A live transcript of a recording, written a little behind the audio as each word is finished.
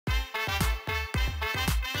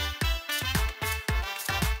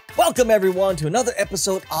Welcome everyone to another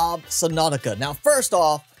episode of Subnautica. Now first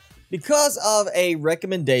off, because of a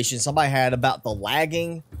recommendation somebody had about the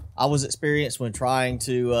lagging I was experienced when trying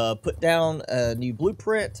to put down a new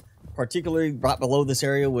blueprint, particularly right below this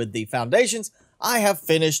area with the foundations, I have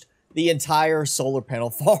finished the entire solar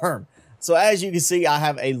panel farm. So as you can see, I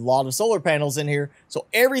have a lot of solar panels in here. So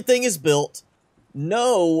everything is built.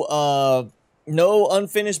 No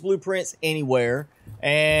unfinished blueprints anywhere.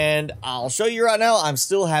 And I'll show you right now, I'm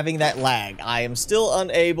still having that lag. I am still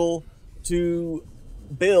unable to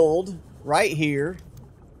build right here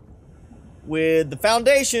with the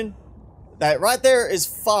foundation. That right there is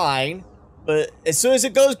fine, but as soon as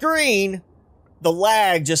it goes green, the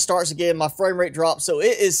lag just starts again. My frame rate drops. So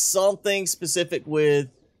it is something specific with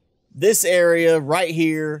this area right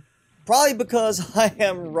here, probably because I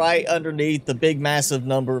am right underneath the big massive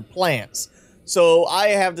number of plants. So I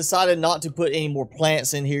have decided not to put any more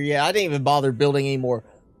plants in here yet. I didn't even bother building any more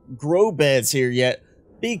grow beds here yet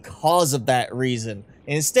because of that reason.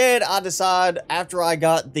 Instead, I decided after I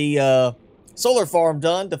got the solar farm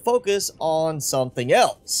done to focus on something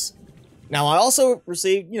else. Now, I also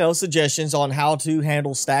received, suggestions on how to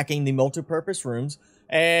handle stacking the multi-purpose rooms,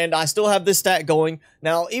 and I still have this stack going.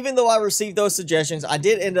 Now, even though I received those suggestions, I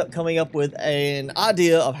did end up coming up with an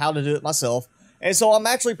idea of how to do it myself. And so I'm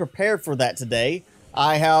actually prepared for that today.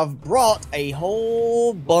 I have brought a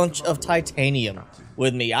whole bunch of titanium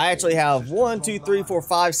with me. I actually have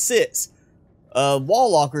 6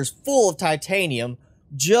 wall lockers full of titanium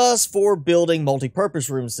just for building multi-purpose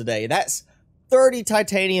rooms today. That's 30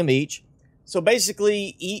 titanium each. So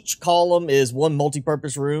basically each column is one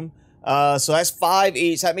multi-purpose room. So that's 5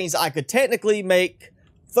 each. That means I could technically make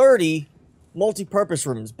 30 multi-purpose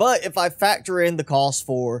rooms. But if I factor in the cost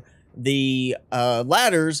for the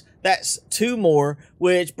ladders, that's 2 more,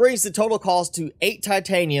 which brings the total cost to 8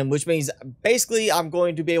 titanium, which means basically I'm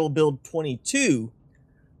going to be able to build 22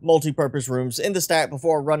 multi-purpose rooms in the stack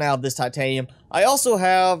before I run out of this titanium. I also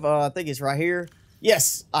have, I think it's right here.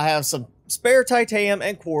 Yes, I have some spare titanium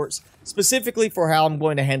and quartz specifically for how I'm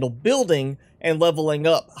going to handle building and leveling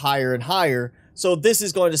up higher and higher. So this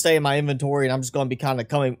is going to stay in my inventory, and I'm just going to be kind of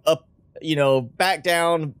coming up, back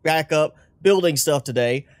down, back up, building stuff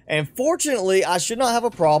today. And fortunately, I should not have a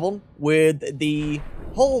problem with the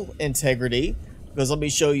hull integrity, because let me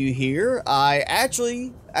show you here. I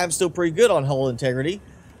actually am still pretty good on hull integrity.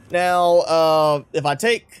 Now, if I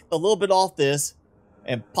take a little bit off this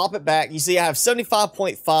and pop it back, you see I have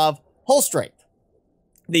 75.5 hull strength.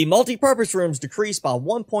 The multi-purpose rooms decrease by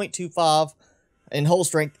 1.25 in hull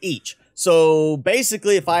strength each. So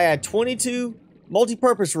basically, if I add 22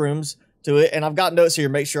 multi-purpose rooms to it, and I've got notes here,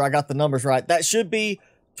 make sure I got the numbers right, that should be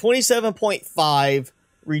 27.5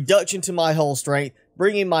 reduction to my hull strength,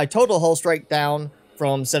 bringing my total hull strength down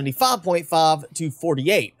from 75.5 to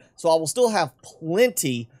 48. So I will still have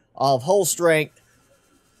plenty of hull strength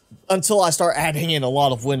until I start adding in a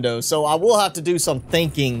lot of windows. So I will have to do some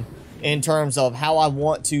thinking in terms of how I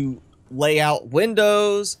want to lay out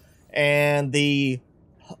windows and the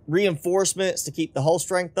reinforcements to keep the hull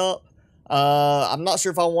strength up. I'm not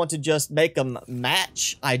sure if I want to just make them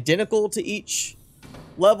match identical to each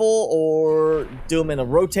level or do them in a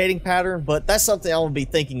rotating pattern, but that's something I'm going to be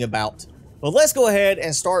thinking about. But let's go ahead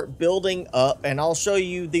and start building up, and I'll show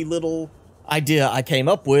you the little idea I came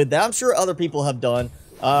up with that I'm sure other people have done.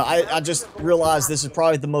 I just realized this is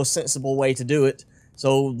probably the most sensible way to do it.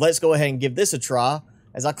 So let's go ahead and give this a try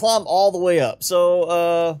as I climb all the way up.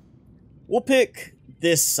 So we'll pick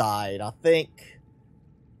this side, I think.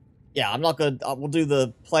 Yeah, we'll do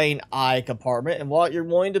the plain eye compartment. And what you're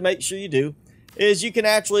going to make sure you do is you can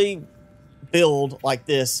actually build like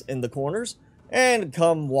this in the corners and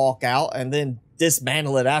come walk out and then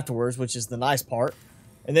dismantle it afterwards, which is the nice part.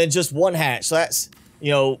 And then just one hatch. So that's,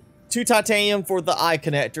 2 titanium for the eye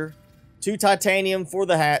connector, 2 titanium for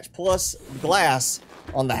the hatch, plus glass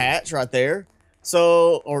on the hatch right there.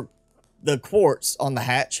 So, or the quartz on the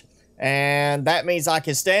hatch. And that means I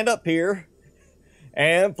can stand up here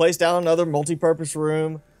and place down another multi-purpose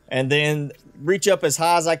room, and then reach up as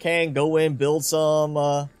high as I can, go in, build some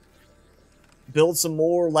more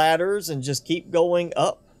ladders, and just keep going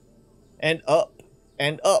up and up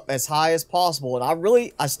and up as high as possible.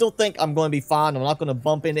 And I still think I'm going to be fine. I'm not going to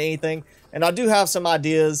bump into anything. And I do have some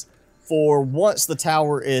ideas for once the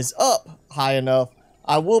tower is up high enough,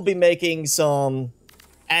 I will be making some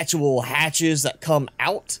actual hatches that come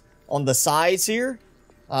out on the sides here.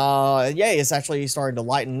 Yeah, it's actually starting to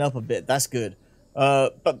lighten up a bit. That's good.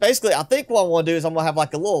 But basically, I think what I want to do is I'm going to have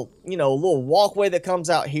like a little, a little walkway that comes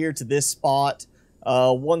out here to this spot.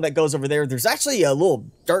 One that goes over there. There's actually a little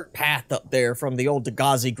dirt path up there from the old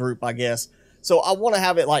Dagazi group, I guess. So I want to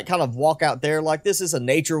have it like kind of walk out there. Like this is a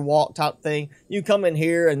nature walk type thing. You come in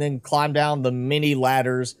here and then climb down the mini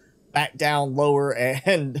ladders, back down lower,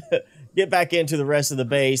 and get back into the rest of the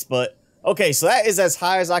base. But okay, so that is as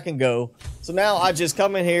high as I can go. So now I just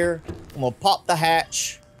come in here. I'm going to pop the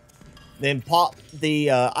hatch, then pop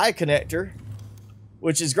the eye connector,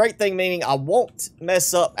 which is a great thing, meaning I won't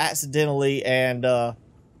mess up accidentally. And, well,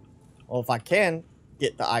 if I can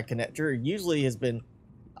get the eye connector, it usually has been,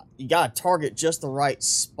 you got to target just the right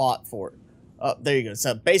spot for it. There you go. It's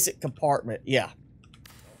a basic compartment. Yeah.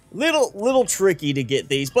 Little tricky to get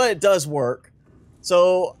these, but it does work.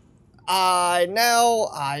 So,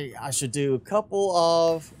 I should do a couple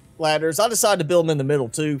of ladders. I decided to build them in the middle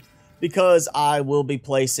too, because I will be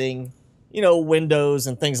placing, you know, windows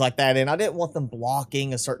and things like that in. I didn't want them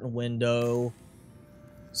blocking a certain window.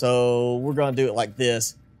 So we're going to do it like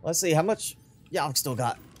this. Let's see how much. Yeah, I've still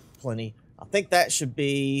got plenty. I think that should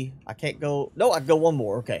be, I can't go. No, I can go one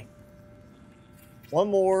more. Okay. One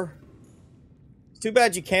more. It's too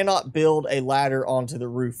bad you cannot build a ladder onto the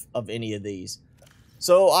roof of any of these.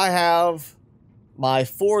 So I have my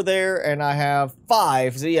 4 there, and I have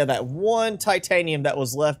 5. So yeah, that one titanium that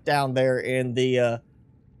was left down there in the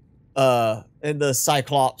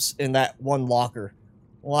Cyclops in that one locker.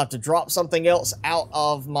 We'll have to drop something else out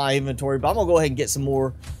of my inventory, but I'm gonna go ahead and get some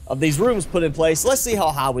more of these rooms put in place. Let's see how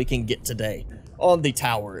high we can get today on the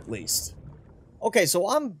tower, at least. Okay, so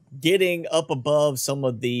I'm getting up above some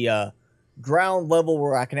of the ground level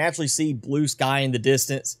where I can actually see blue sky in the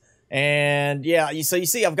distance. And yeah, so you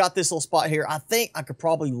see I've got this little spot here. I think I could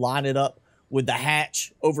probably line it up with the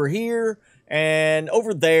hatch over here and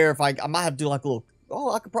over there. If I might have to do like a little,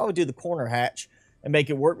 I could probably do the corner hatch and make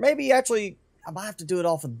it work. Maybe actually I might have to do it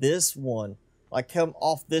off of this one, like come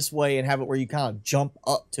off this way and have it where you kind of jump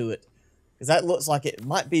up to it, because that looks like it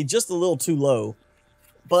might be just a little too low.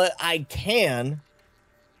 But I can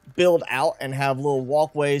build out and have little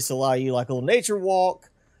walkways to allow you like a little nature walk,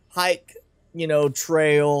 hike, you know,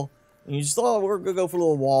 trail. And you just thought, we're gonna go for a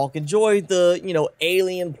little walk, enjoy the, you know,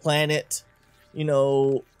 alien planet, you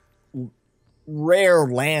know, rare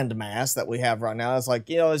land mass that we have right now. It's like,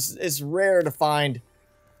 you know, it's rare to find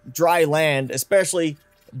dry land, especially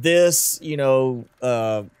this, you know,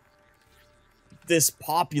 this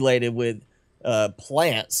populated with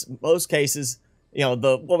plants. In most cases, you know,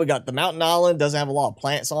 what we got, the mountain island doesn't have a lot of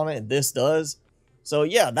plants on it, and this does. So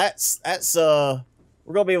yeah, that's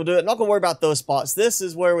we're gonna be able to do it. Not gonna worry about those spots. This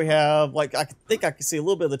is where we have, like, I think I can see a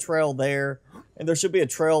little bit of the trail there, and there should be a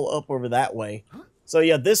trail up over that way. So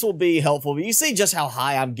yeah, this will be helpful. But you see just how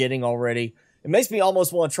high I'm getting already. It makes me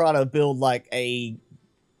almost want to try to build like a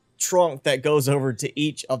trunk that goes over to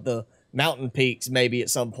each of the mountain peaks maybe at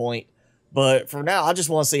some point. But for now, I just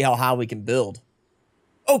want to see how high we can build.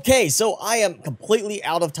 Okay, so I am completely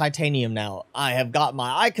out of titanium now. I have got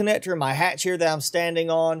my eye connector and my hatch here that I'm standing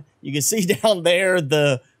on. You can see down there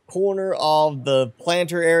the corner of the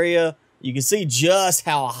planter area. You can see just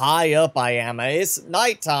how high up I am. It's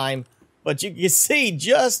nighttime, but you can see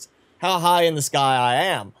just how high in the sky I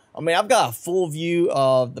am. I mean, I've got a full view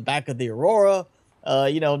of the back of the aurora.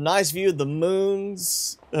 You know, nice view of the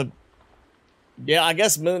moons. Yeah, I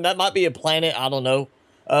guess moon, that might be a planet. I don't know.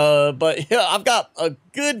 But yeah, I've got a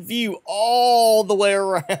good view all the way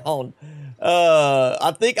around.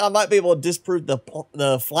 I think I might be able to disprove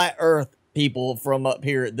the flat earth people from up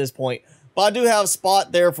here at this point. But I do have a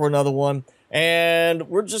spot there for another one. And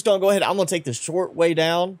we're just going to go ahead. I'm going to take the short way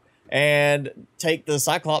down and take the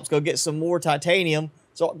Cyclops, go get some more titanium.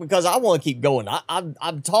 So, because I want to keep going.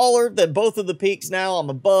 I'm taller than both of the peaks now. I'm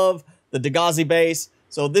above the Dagazi base.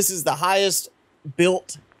 So this is the highest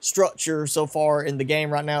built structure so far in the game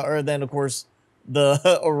right now, other than, of course,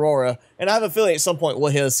 the Aurora. And I have a feeling at some point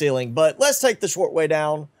we'll hit a ceiling. But let's take the short way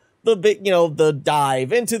down. The big, you know, the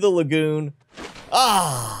dive into the lagoon.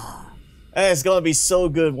 It's going to be so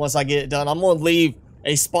good once I get it done. I'm going to leave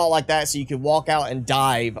a spot like that so you can walk out and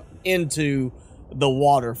dive into the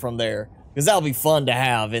water from there, because that'll be fun to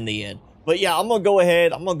have in the end. But yeah, I'm going to go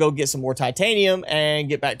ahead. I'm going to go get some more titanium and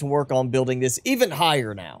get back to work on building this even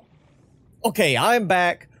higher now. Okay, I'm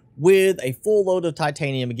back with a full load of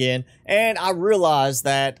titanium again, and I realized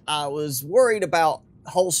that I was worried about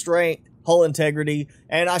hull strength, hull integrity,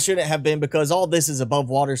 and I shouldn't have been, because all this is above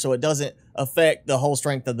water, so it doesn't affect the hull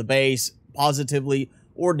strength of the base positively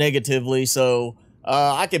or negatively. So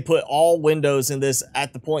I can put all windows in this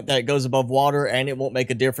at the point that it goes above water, and it won't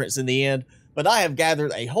make a difference in the end. But I have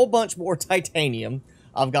gathered a whole bunch more titanium.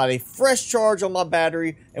 I've got a fresh charge on my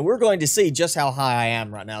battery, and we're going to see just how high I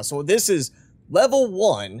am right now. So this is level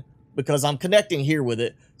 1, because I'm connecting here with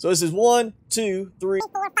it. So this is 1, 2, 3,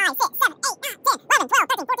 4, 5, 6, 7, 8, 9, 10, 11, 12,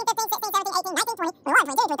 13, 14, 15, 16, 17, 18,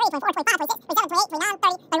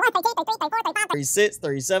 36,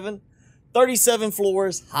 37, 37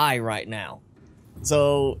 floors high right now.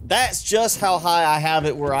 So that's just how high I have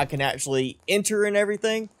it where I can actually enter and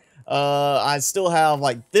everything. I still have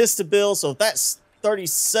like this to build, so if that's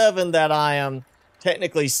 37 that I am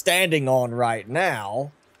technically standing on right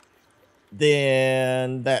now,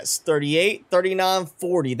 then that's 38, 39,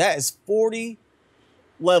 40. That is 40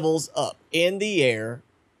 levels up in the air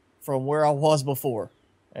from where I was before.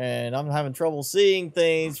 And I'm having trouble seeing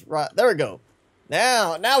things. Right, there we go.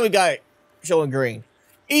 Now we got it showing green.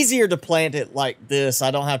 Easier to plant it like this.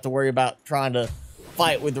 I don't have to worry about trying to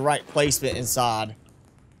fight with the right placement inside.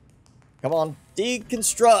 Come on,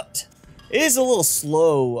 deconstruct. It is a little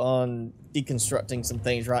slow on deconstructing some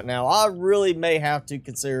things right now. I really may have to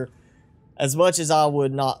consider, as much as I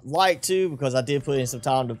would not like to, because I did put in some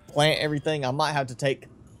time to plant everything, I might have to take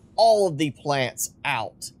all of the plants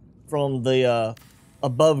out from the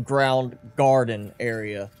above ground garden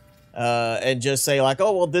area and just say like,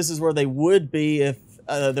 oh, well, this is where they would be if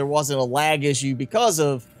there wasn't a lag issue because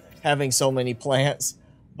of having so many plants.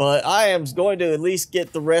 But I am going to at least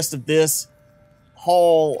get the rest of this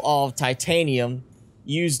haul of titanium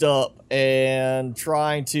used up and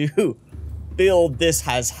trying to build this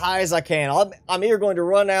as high as I can. I'm either going to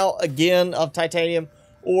run out again of titanium,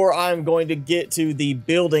 or I'm going to get to the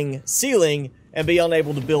building ceiling and be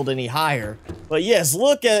unable to build any higher. But yes,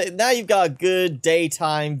 look at it. Now you've got a good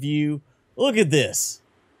daytime view. Look at this.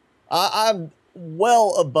 I'm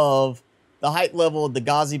well above the height level of the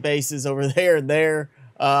Ghazi bases over there and there.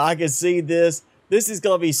 I can see this. This is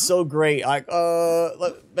going to be so great. Like,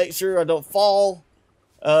 make sure I don't fall.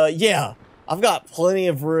 Yeah, I've got plenty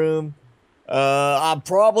of room. I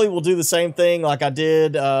probably will do the same thing like I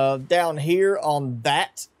did down here on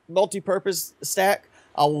that multi-purpose stack.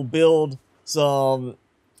 I will build some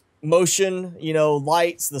motion, you know,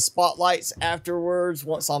 lights, the spotlights afterwards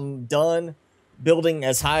once I'm done building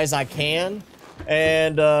as high as I can,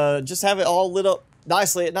 and just have it all lit up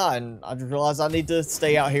nicely at night. And I just realized I need to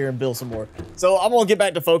stay out here and build some more. So I'm gonna get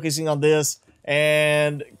back to focusing on this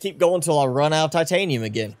and keep going till I run out of titanium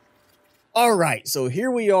again. All right, so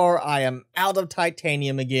here we are. I am out of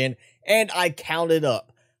titanium again, and I counted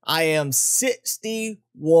up. I am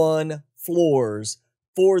 61 floors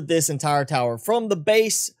for this entire tower. From the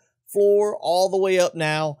base floor all the way up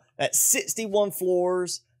now, that's 61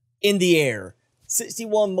 floors in the air.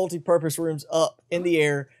 61 multi-purpose rooms up in the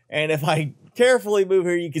air. And if I carefully move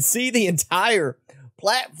here, you can see the entire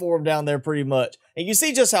platform down there pretty much. And you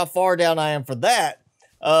see just how far down I am for that.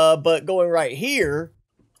 But going right here,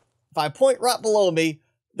 if I point right below me,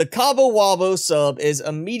 the Cabo Wabo sub is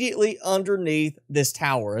immediately underneath this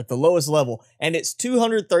tower at the lowest level, and it's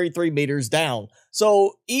 233 meters down.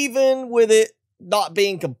 So even with it not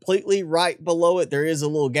being completely right below it, there is a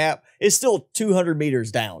little gap. It's still 200 meters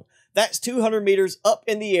down. That's 200 meters up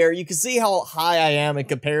in the air. You can see how high I am in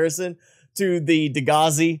comparison to the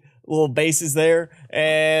Dagazi little bases there.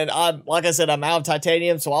 And like I said, I'm out of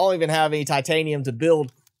titanium, so I don't even have any titanium to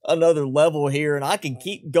build another level here, and I can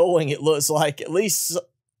keep going, it looks like, at least,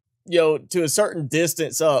 you know, to a certain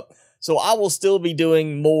distance up. So I will still be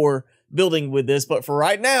doing more building with this, but for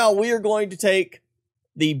right now, we are going to take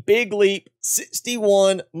the big leap,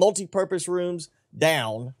 61 multi-purpose rooms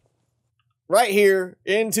down right here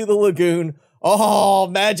into the lagoon. Oh,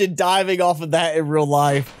 imagine diving off of that in real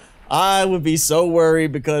life. I would be so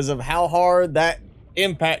worried because of how hard that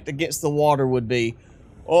impact against the water would be.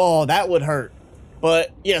 Oh, that would hurt.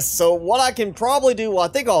 But yes, so what I can probably do, what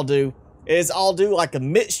I think I'll do, is I'll do like a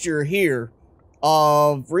mixture here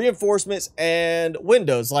of reinforcements and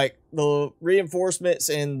windows, like the reinforcements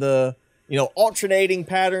in the, you know, alternating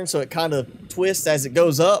pattern, so it kind of twists as it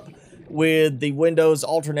goes up, with the windows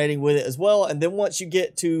alternating with it as well. And then once you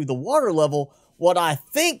get to the water level, what I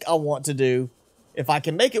think I want to do, if I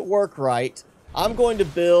can make it work right, I'm going to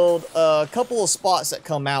build a couple of spots that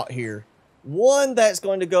come out here. One that's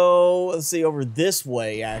going to go, let's see, over this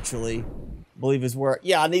way, actually, I believe is where,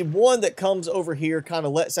 yeah, I need one that comes over here, kind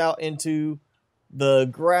of lets out into the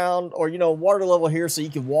ground, or, you know, water level here, so you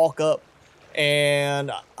can walk up.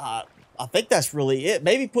 And I think that's really it.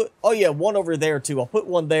 Maybe put, oh yeah, one over there too. I'll put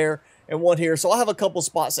one there and one here. So I'll have a couple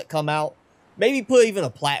spots that come out. Maybe put even a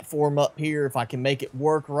platform up here if I can make it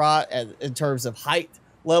work right in terms of height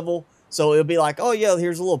level. So it'll be like, oh yeah,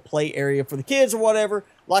 here's a little play area for the kids or whatever.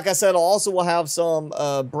 Like I said, I also will have some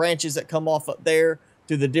branches that come off up there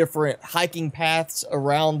to the different hiking paths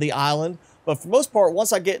around the island. But for the most part,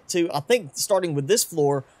 once I get to, I think starting with this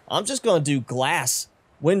floor, I'm just going to do glass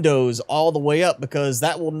windows all the way up, because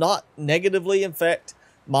that will not negatively affect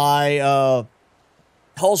my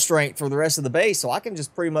hull strength for the rest of the base, so I can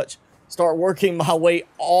just pretty much start working my way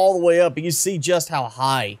all the way up. And you see just how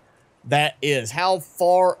high that is, how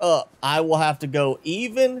far up I will have to go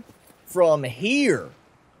even from here.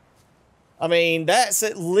 I mean, that's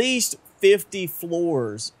at least 50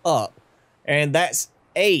 floors up, and that's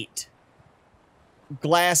 8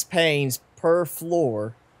 glass panes per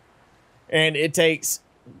floor, and it takes,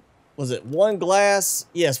 was it 1 glass?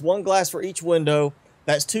 Yes, 1 glass for each window.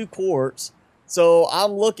 That's 2 quarts. So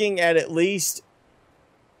I'm looking at least,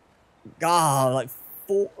 God, like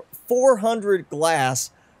 400 glass.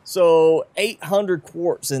 So 800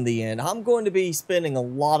 quarts in the end. I'm going to be spending a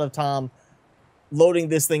lot of time loading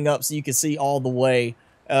this thing up so you can see all the way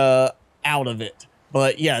out of it.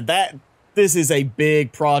 But yeah, this is a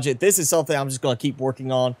big project. This is something I'm just going to keep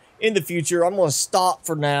working on in the future. I'm going to stop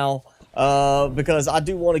for now because I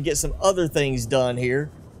do want to get some other things done here.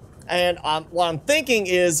 And what I'm thinking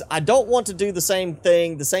is I don't want to do the same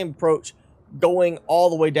thing, the same approach, going all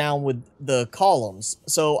the way down with the columns.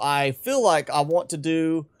 So I feel like I want to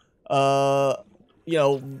do, you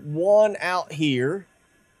know, one out here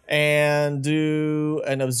and do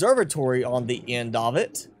an observatory on the end of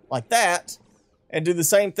it, like that, and do the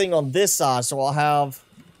same thing on this side. So I'll have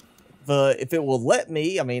the, if it will let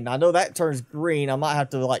me, I mean, I know that turns green. I might have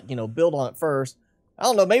to, like, you know, build on it first. I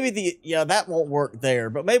don't know, maybe yeah, that won't work there,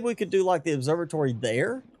 but maybe we could do like the observatory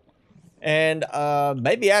there. And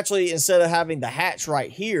maybe actually, instead of having the hatch right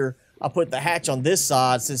here, I'll put the hatch on this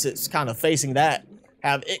side since it's kind of facing that.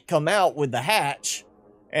 Have it come out with the hatch,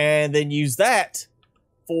 and then use that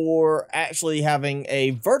for actually having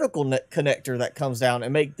a vertical connector that comes down,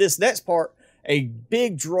 and make this next part a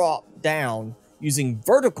big drop down using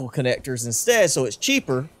vertical connectors instead, so it's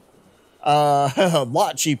cheaper, a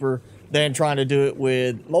lot cheaper than trying to do it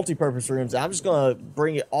with multi-purpose rooms. I'm just going to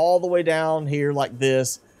bring it all the way down here like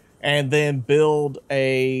this, and then build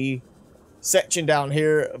a section down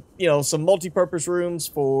here, you know, some multi-purpose rooms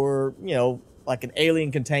for, you know, like an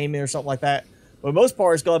alien containment or something like that. But for the most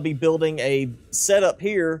part, it's going to be building a setup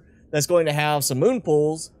here that's going to have some moon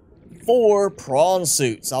pools for prawn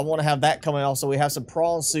suits. I want to have that coming off, so we have some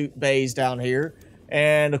prawn suit bays down here.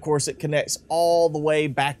 And of course, it connects all the way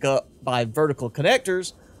back up by vertical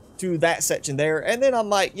connectors to that section there. And then I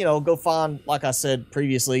might, you know, go find, like I said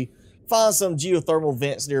previously, find some geothermal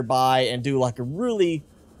vents nearby and do like a really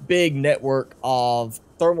big network of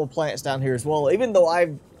thermal plants down here as well. Even though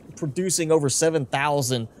I'm producing over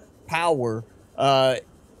 7,000 power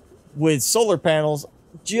with solar panels,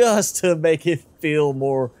 just to make it feel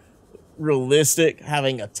more realistic,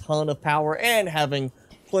 having a ton of power and having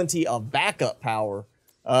plenty of backup power.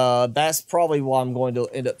 That's probably what I'm going to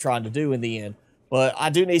end up trying to do in the end. But I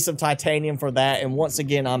do need some titanium for that, and once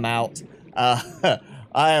again, I'm out. I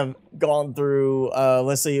have gone through,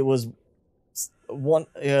 let's see, it was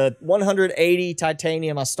 180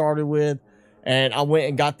 titanium I started with, and I went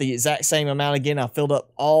and got the exact same amount again. I filled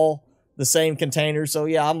up all the same containers. So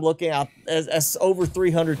yeah, I'm looking at as over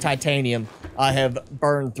 300 titanium I have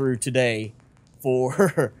burned through today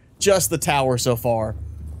for just the tower so far.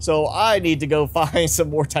 So I need to go find some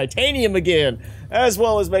more titanium again, as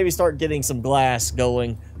well as maybe start getting some glass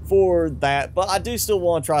going for that. But I do still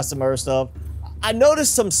want to try some other stuff. I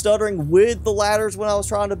noticed some stuttering with the ladders when I was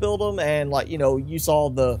trying to build them, and, like, you know, you saw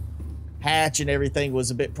the hatch and everything was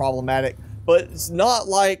a bit problematic, but it's not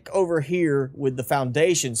like over here with the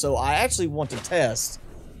foundation. So I actually want to test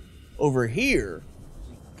over here,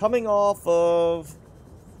 coming off of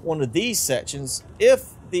one of these sections, if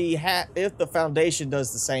the foundation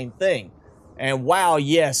does the same thing. And wow,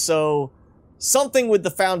 yes, so something with the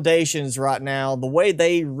foundations right now, the way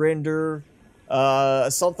they render,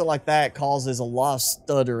 something like that causes a lot of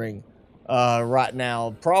stuttering right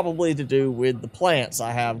now, probably to do with the plants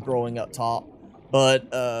I have growing up top. But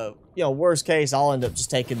you know, worst case, I'll end up just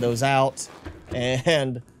taking those out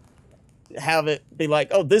and have it be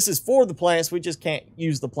like, oh, this is for the plants, we just can't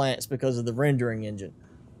use the plants because of the rendering engine.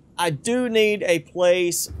 I do need a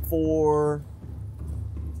place for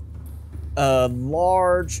a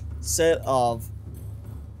large set of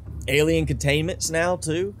alien containments now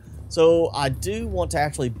too. So I do want to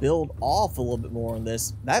actually build off a little bit more on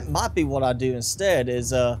this. That might be what I do instead,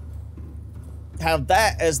 is have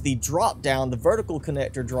that as the drop down, the vertical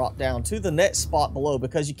connector drop down to the next spot below,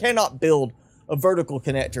 because you cannot build a vertical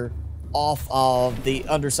connector off of the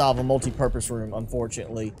underside of a multi-purpose room,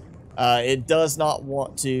 unfortunately. It does not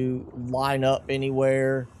want to line up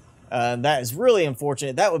anywhere. That is really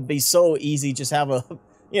unfortunate. That would be so easy, just have a,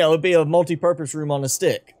 you know, it'd be a multi-purpose room on a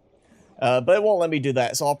stick. But it won't let me do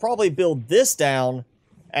that. So I'll probably build this down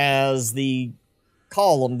as the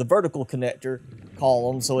column, the vertical connector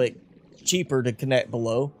column, so it cheaper to connect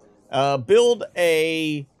below. Build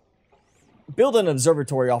an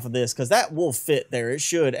observatory off of this, because that will fit there. It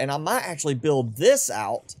should. And I might actually build this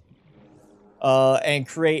out and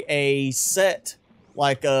create a set,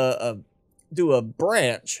 like do a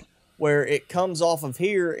branch where it comes off of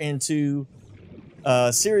here into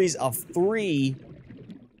a series of 3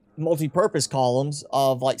 multi-purpose columns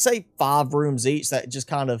of, like, say 5 rooms each, that just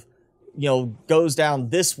kind of, you know, goes down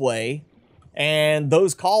this way. And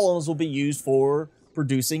those columns will be used for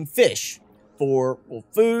producing fish, for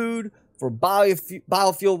food, for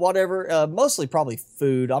biofuel, whatever. Mostly probably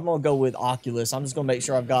food. I'm going to go with Oculus. I'm just going to make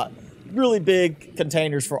sure I've got really big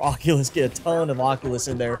containers for Oculus. Get a ton of Oculus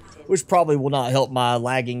in there, which probably will not help my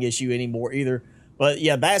lagging issue anymore either. But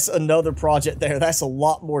yeah, that's another project there. That's a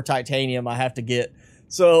lot more titanium I have to get.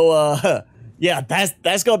 So yeah,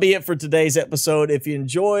 that's going to be it for today's episode. If you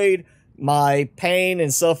enjoyed my pain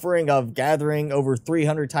and suffering of gathering over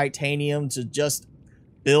 300 titanium to just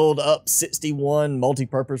build up 61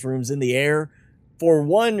 multi-purpose rooms in the air for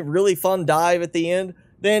one really fun dive at the end,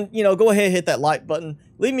 then, you know, go ahead and hit that like button,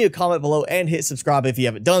 leave me a comment below, and hit subscribe if you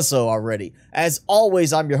haven't done so already. As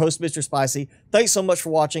always, I'm your host, Mr. Spicy. Thanks so much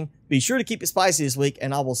for watching. Be sure to keep it spicy this week,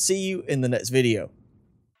 and I will see you in the next video.